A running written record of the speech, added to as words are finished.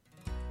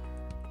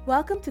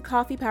Welcome to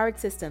Coffee Powered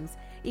Systems,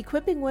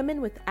 equipping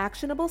women with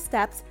actionable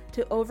steps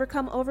to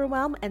overcome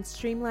overwhelm and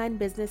streamline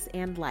business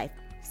and life.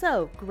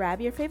 So grab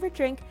your favorite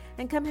drink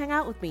and come hang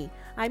out with me.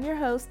 I'm your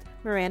host,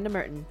 Miranda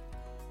Merton.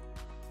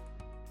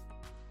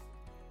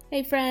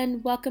 Hey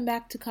friend, welcome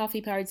back to Coffee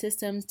Powered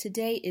Systems.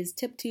 Today is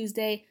Tip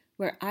Tuesday,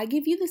 where I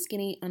give you the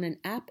skinny on an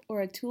app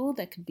or a tool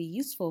that could be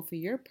useful for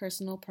your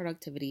personal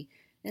productivity.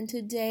 And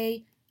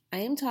today I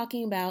am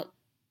talking about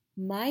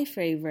my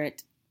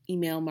favorite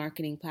email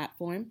marketing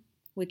platform,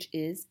 which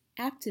is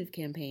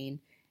ActiveCampaign.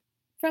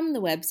 From the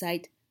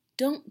website,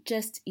 Don't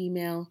Just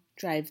Email,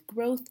 Drive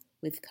Growth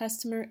with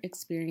Customer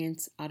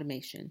Experience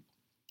Automation.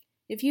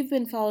 If you've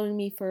been following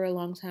me for a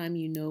long time,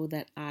 you know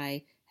that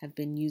I have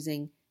been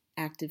using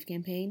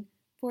ActiveCampaign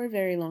for a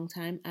very long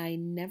time. I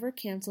never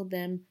canceled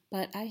them,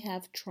 but I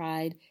have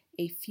tried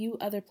a few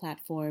other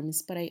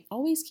platforms, but I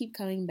always keep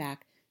coming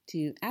back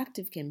to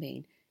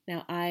ActiveCampaign.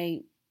 Now,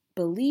 I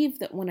believe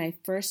that when I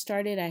first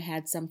started, I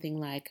had something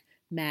like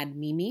Mad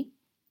Mimi.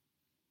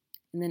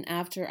 And then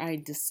after I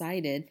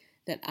decided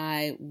that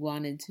I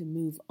wanted to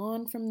move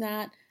on from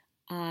that,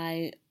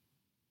 I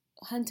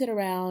hunted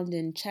around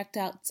and checked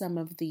out some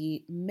of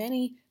the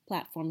many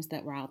platforms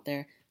that were out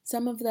there.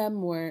 Some of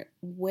them were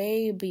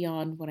way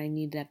beyond what I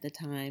needed at the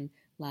time,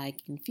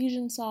 like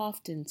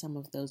Infusionsoft and some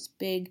of those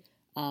big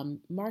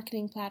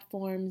marketing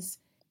platforms.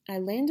 I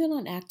landed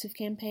on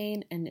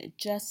ActiveCampaign and it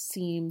just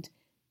seemed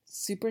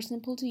super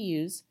simple to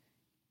use.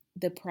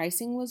 The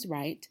pricing was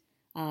right.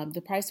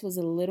 The price was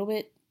a little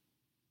bit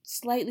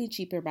slightly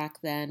cheaper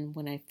back then.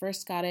 When I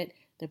first got it,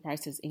 the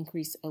price has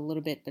increased a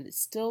little bit, but it's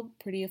still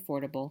pretty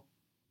affordable.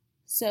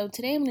 So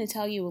today I'm going to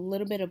tell you a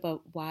little bit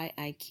about why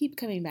I keep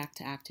coming back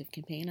to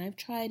ActiveCampaign. I've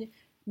tried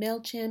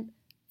MailChimp,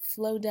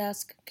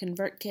 Flowdesk,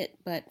 ConvertKit,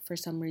 but for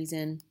some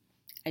reason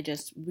I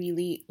just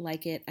really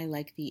like it. I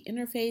like the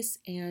interface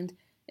and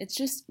it's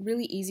just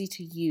really easy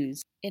to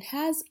use. It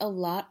has a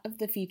lot of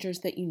the features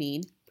that you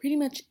need, pretty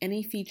much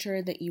any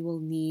feature that you will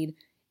need,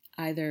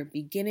 either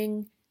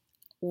beginning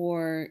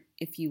or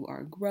if you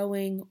are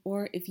growing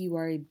or if you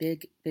are a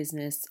big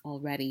business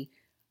already.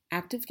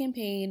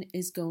 ActiveCampaign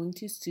is going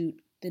to suit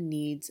the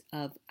needs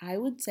of, I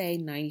would say,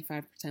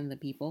 95% of the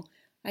people.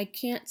 I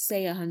can't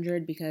say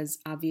 100 because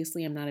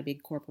obviously I'm not a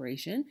big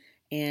corporation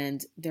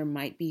and there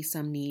might be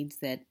some needs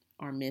that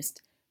are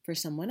missed for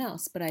someone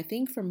else. But I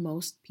think for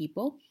most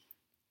people,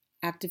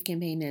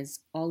 ActiveCampaign has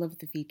all of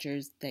the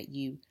features that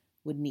you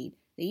would need.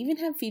 They even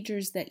have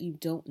features that you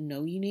don't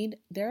know you need.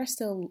 There are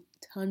still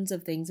tons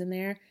of things in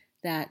there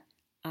that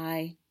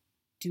I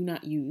do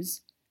not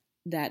use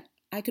that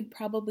I could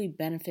probably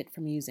benefit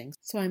from using.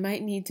 So I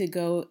might need to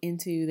go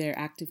into their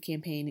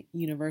ActiveCampaign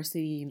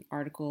University and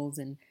articles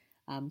and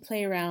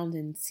play around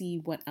and see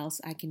what else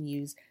I can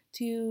use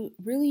to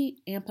really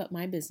amp up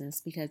my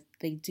business because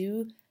they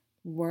do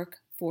work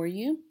for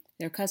you.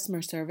 Their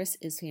customer service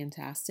is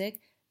fantastic.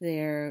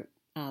 Their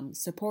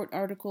support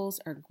articles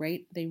are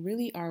great. They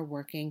really are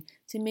working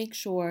to make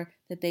sure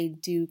that they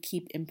do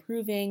keep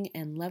improving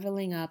and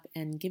leveling up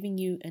and giving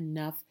you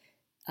enough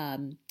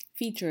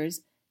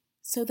features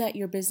so that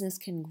your business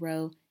can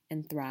grow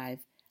and thrive.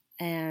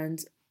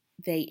 And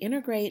they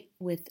integrate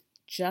with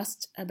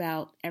just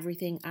about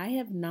everything. I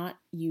have not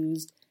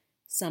used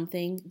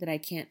something that I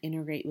can't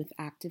integrate with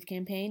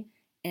ActiveCampaign,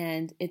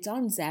 and it's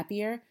on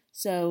Zapier.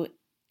 So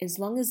as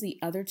long as the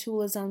other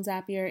tool is on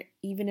Zapier,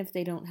 even if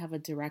they don't have a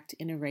direct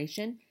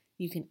integration,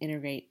 you can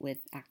integrate with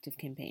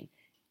ActiveCampaign.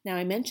 Now,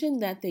 I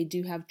mentioned that they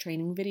do have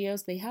training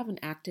videos. They have an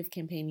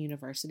ActiveCampaign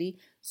University.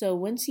 So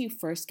once you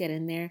first get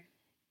in there,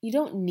 you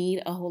don't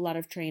need a whole lot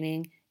of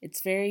training.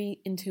 It's very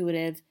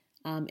intuitive.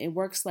 It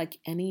works like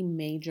any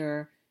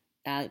major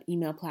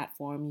email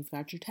platform. You've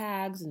got your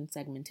tags and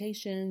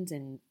segmentations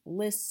and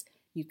lists.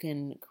 You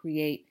can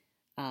create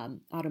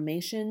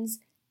automations.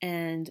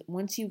 And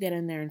once you get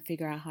in there and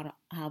figure out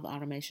how the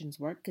automations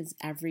work, because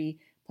every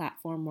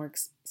platform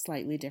works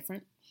slightly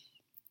different,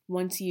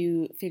 once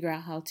you figure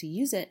out how to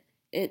use it,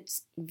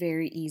 it's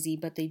very easy.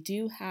 But they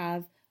do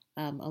have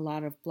a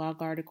lot of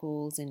blog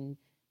articles and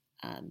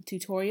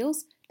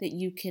tutorials that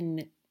you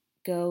can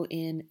go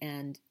in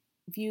and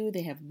view.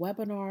 They have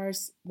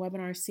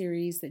webinar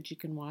series that you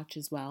can watch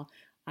as well.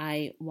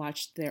 I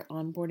watched their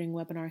onboarding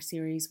webinar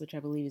series, which I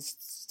believe is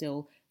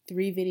still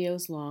 3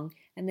 videos long,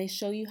 and they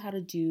show you how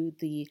to do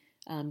the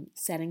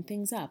setting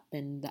things up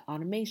and the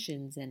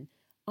automations and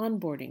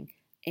onboarding.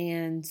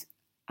 And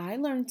I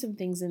learned some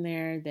things in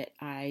there that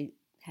I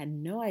had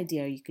no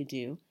idea you could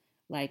do,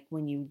 like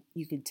when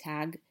you could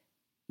tag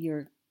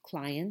your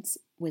clients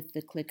with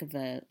the click of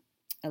a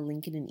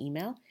link in an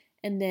email,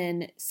 and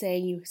then say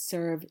you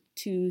serve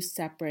 2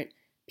 separate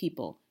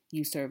people.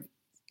 You serve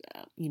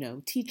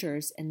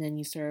teachers, and then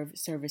you serve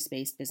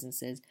service-based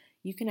businesses.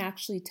 You can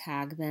actually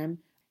tag them,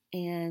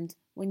 and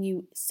when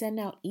you send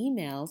out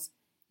emails,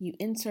 you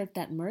insert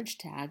that merge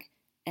tag,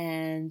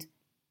 and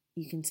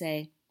you can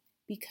say,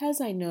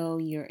 because I know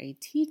you're a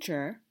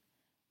teacher,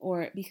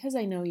 or because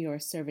I know you're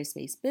a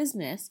service-based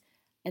business,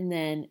 and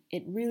then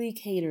it really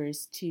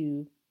caters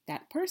to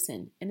that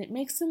person, and it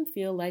makes them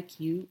feel like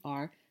you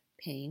are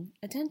paying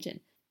attention.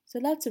 So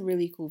that's a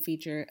really cool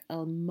feature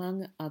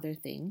among other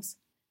things.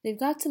 They've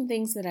got some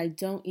things that I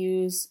don't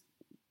use.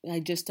 I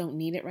just don't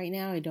need it right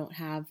now. I don't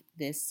have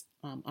this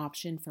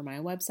option for my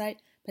website,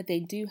 but they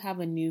do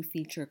have a new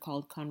feature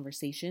called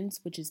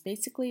Conversations, which is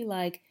basically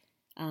like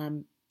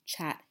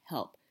chat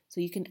help.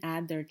 So you can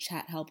add their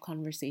chat help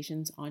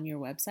conversations on your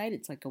website.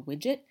 It's like a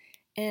widget,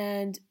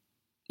 and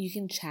you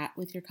can chat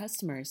with your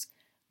customers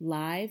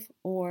live,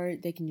 or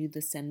they can do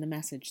the send the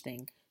message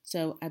thing.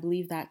 So I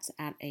believe that's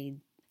at a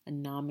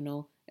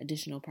nominal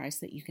additional price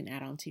that you can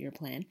add onto your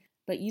plan.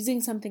 But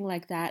using something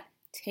like that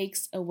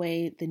takes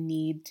away the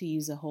need to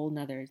use a whole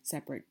nother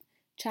separate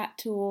chat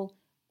tool,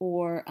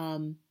 or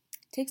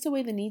takes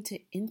away the need to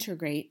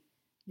integrate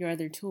your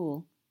other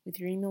tool with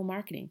your email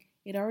marketing.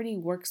 It already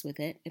works with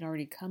it, it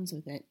already comes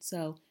with it,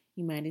 so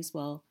you might as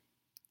well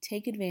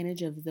take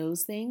advantage of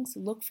those things.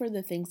 Look for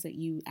the things that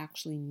you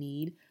actually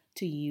need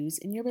to use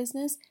in your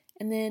business,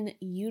 and then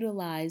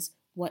utilize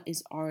what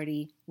is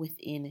already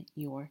within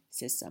your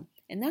system.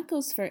 And that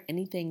goes for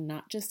anything,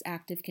 not just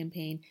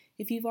ActiveCampaign.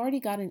 If you've already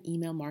got an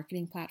email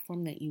marketing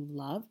platform that you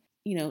love,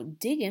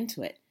 dig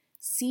into it.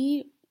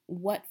 See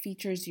what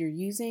features you're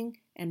using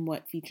and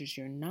what features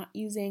you're not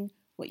using,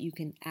 what you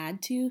can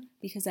add to,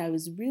 because I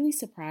was really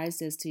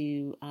surprised as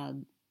to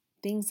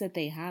things that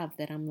they have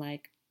that I'm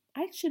like,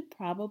 I should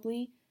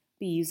probably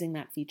be using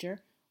that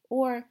feature,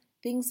 or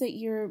things that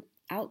you're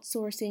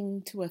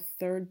outsourcing to a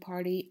third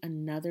party,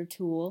 another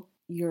tool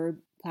your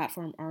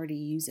platform already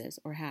uses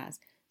or has.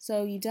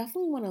 So you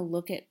definitely want to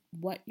look at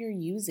what you're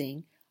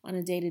using on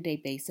a day-to-day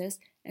basis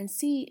and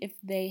see if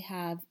they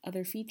have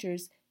other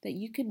features that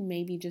you could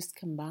maybe just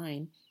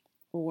combine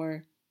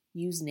or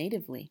use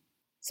natively.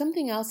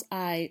 Something else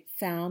I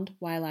found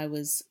while I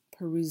was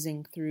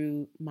perusing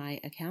through my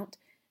account,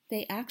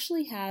 they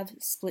actually have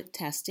split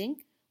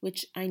testing,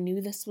 which I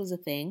knew this was a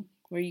thing,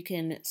 where you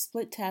can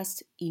split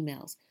test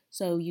emails.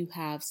 So you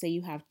have, say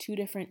you have two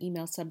different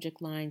email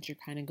subject lines you're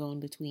kind of going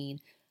between.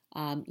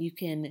 You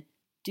can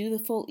do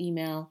the full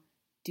email,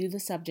 do the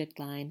subject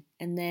line,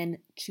 and then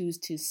choose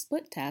to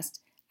split test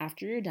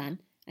after you're done,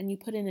 and you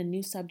put in a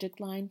new subject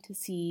line to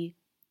see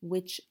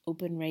which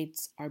open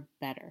rates are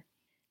better.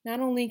 Not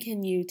only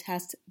can you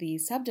test the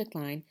subject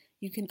line,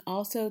 you can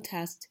also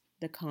test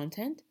the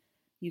content.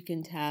 You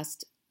can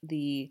test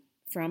the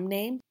from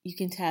name. You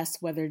can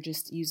test whether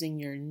just using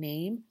your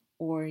name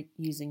or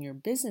using your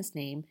business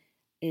name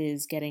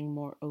is getting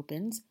more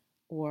opens,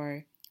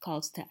 or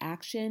calls to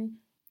action,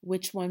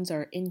 which ones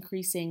are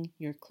increasing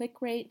your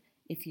click rate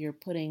if you're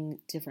putting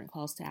different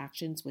calls to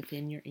actions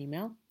within your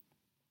email.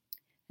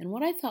 And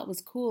what I thought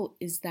was cool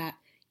is that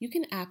you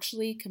can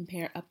actually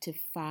compare up to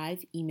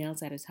 5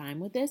 emails at a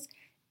time with this,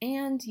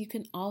 and you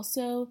can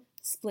also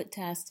split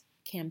test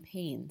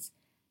campaigns.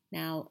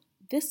 Now,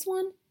 this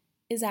one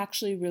is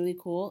actually really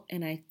cool,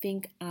 and I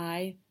think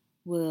I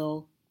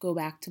will go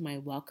back to my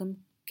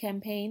welcome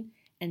campaign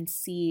and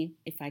see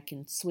if I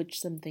can switch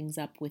some things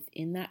up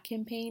within that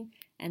campaign,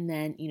 and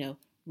then,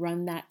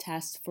 run that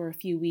test for a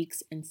few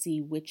weeks and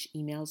see which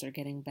emails are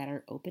getting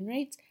better open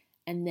rates,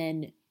 and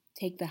then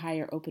take the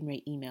higher open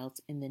rate emails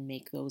and then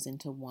make those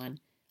into one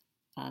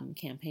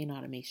campaign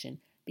automation.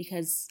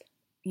 Because,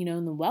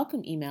 in the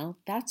welcome email,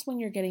 that's when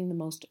you're getting the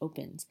most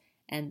opens.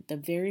 And the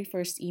very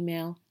first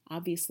email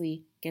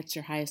obviously gets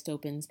your highest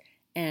opens.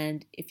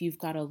 And if you've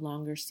got a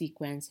longer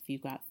sequence, if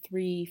you've got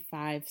 3,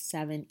 5,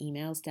 7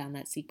 emails down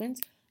that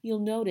sequence, you'll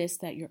notice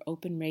that your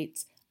open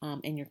rates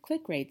and your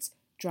click rates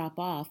drop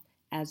off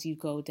as you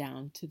go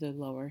down to the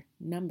lower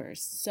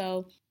numbers.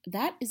 So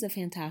that is a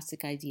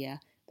fantastic idea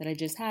that I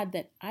just had,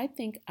 that I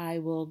think I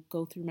will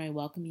go through my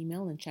welcome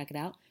email and check it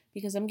out,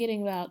 because I'm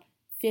getting about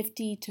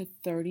 50 to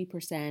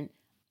 30%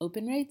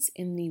 open rates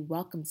in the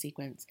welcome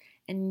sequence.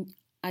 And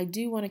I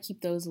do want to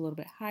keep those a little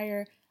bit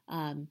higher.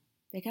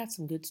 They got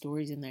some good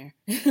stories in there.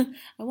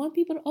 I want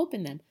people to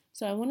open them.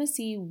 So I want to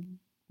see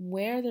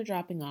where they're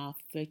dropping off.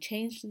 If I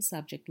change the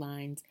subject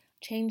lines,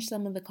 change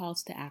some of the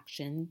calls to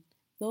action.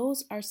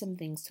 Those are some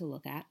things to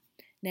look at.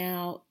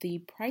 Now, the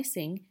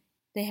pricing,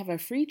 they have a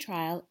free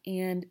trial,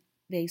 and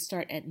they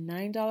start at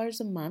 $9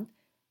 a month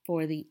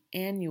for the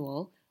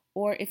annual,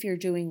 or if you're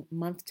doing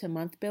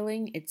month-to-month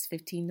billing, it's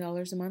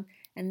 $15 a month,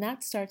 and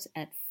that starts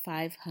at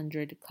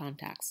 500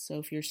 contacts. So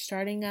if you're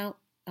starting out,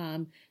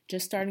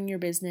 just starting your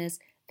business,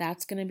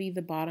 that's going to be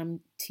the bottom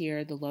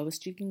tier, the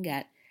lowest you can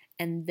get,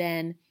 and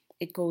then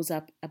it goes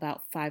up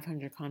about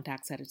 500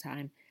 contacts at a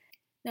time.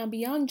 Now,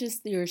 beyond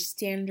just your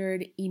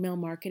standard email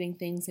marketing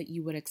things that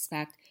you would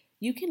expect,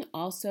 you can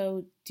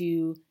also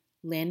do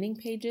landing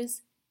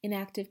pages in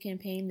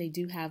ActiveCampaign. They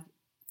do have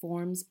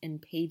forms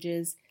and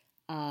pages.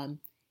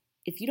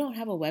 If you don't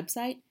have a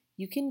website,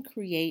 you can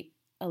create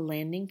a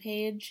landing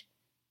page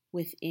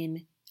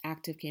within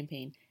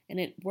ActiveCampaign. And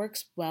it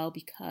works well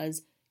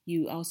because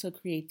you also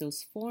create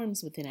those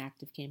forms within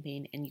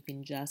ActiveCampaign, and you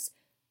can just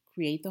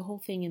create the whole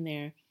thing in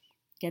there,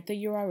 get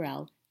the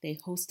URL, they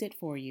host it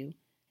for you.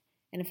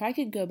 And if I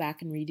could go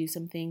back and redo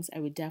some things, I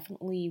would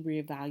definitely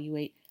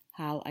reevaluate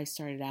how I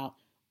started out,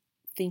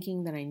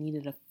 thinking that I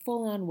needed a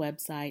full-on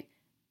website,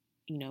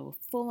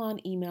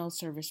 full-on email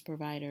service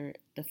provider,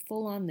 the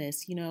full-on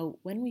this.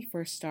 When we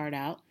first start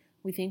out,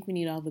 we think we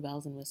need all the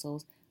bells and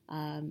whistles,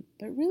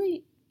 but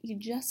really you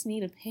just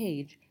need a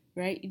page,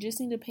 right? You just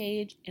need a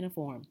page and a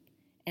form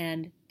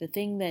and the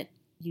thing that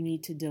you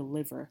need to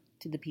deliver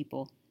to the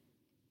people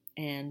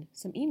and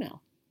some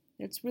email.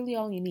 That's really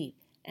all you need.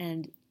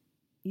 And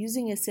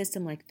using a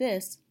system like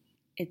this,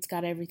 it's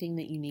got everything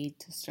that you need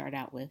to start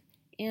out with,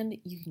 and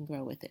you can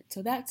grow with it.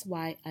 So that's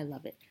why I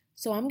love it.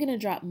 So I'm going to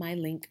drop my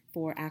link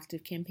for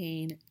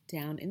ActiveCampaign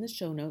down in the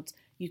show notes.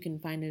 You can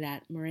find it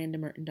at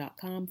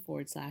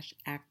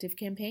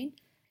mirandamerton.com/ActiveCampaign.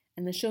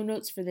 And the show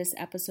notes for this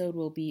episode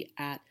will be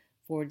at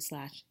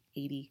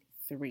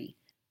 /83.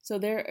 So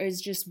there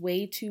is just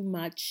way too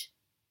much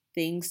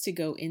things to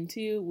go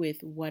into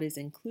with what is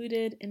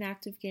included in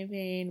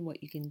ActiveCampaign,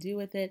 what you can do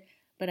with it.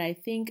 But I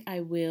think I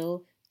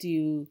will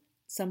do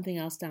something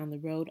else down the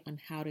road on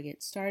how to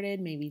get started,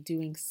 maybe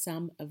doing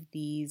some of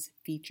these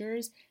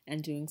features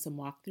and doing some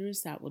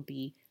walkthroughs. That would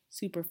be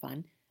super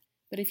fun.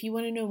 But if you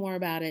want to know more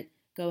about it,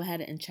 go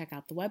ahead and check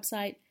out the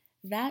website.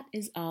 That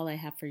is all I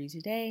have for you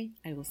today.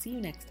 I will see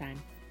you next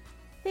time.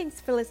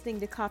 Thanks for listening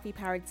to Coffee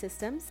Powered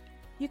Systems.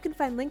 You can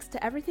find links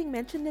to everything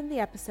mentioned in the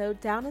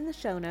episode down in the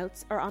show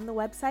notes or on the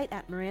website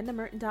at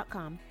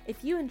mirandamerton.com.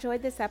 If you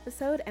enjoyed this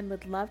episode and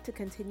would love to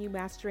continue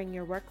mastering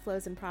your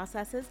workflows and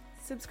processes,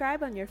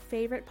 subscribe on your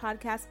favorite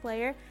podcast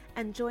player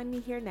and join me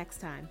here next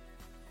time.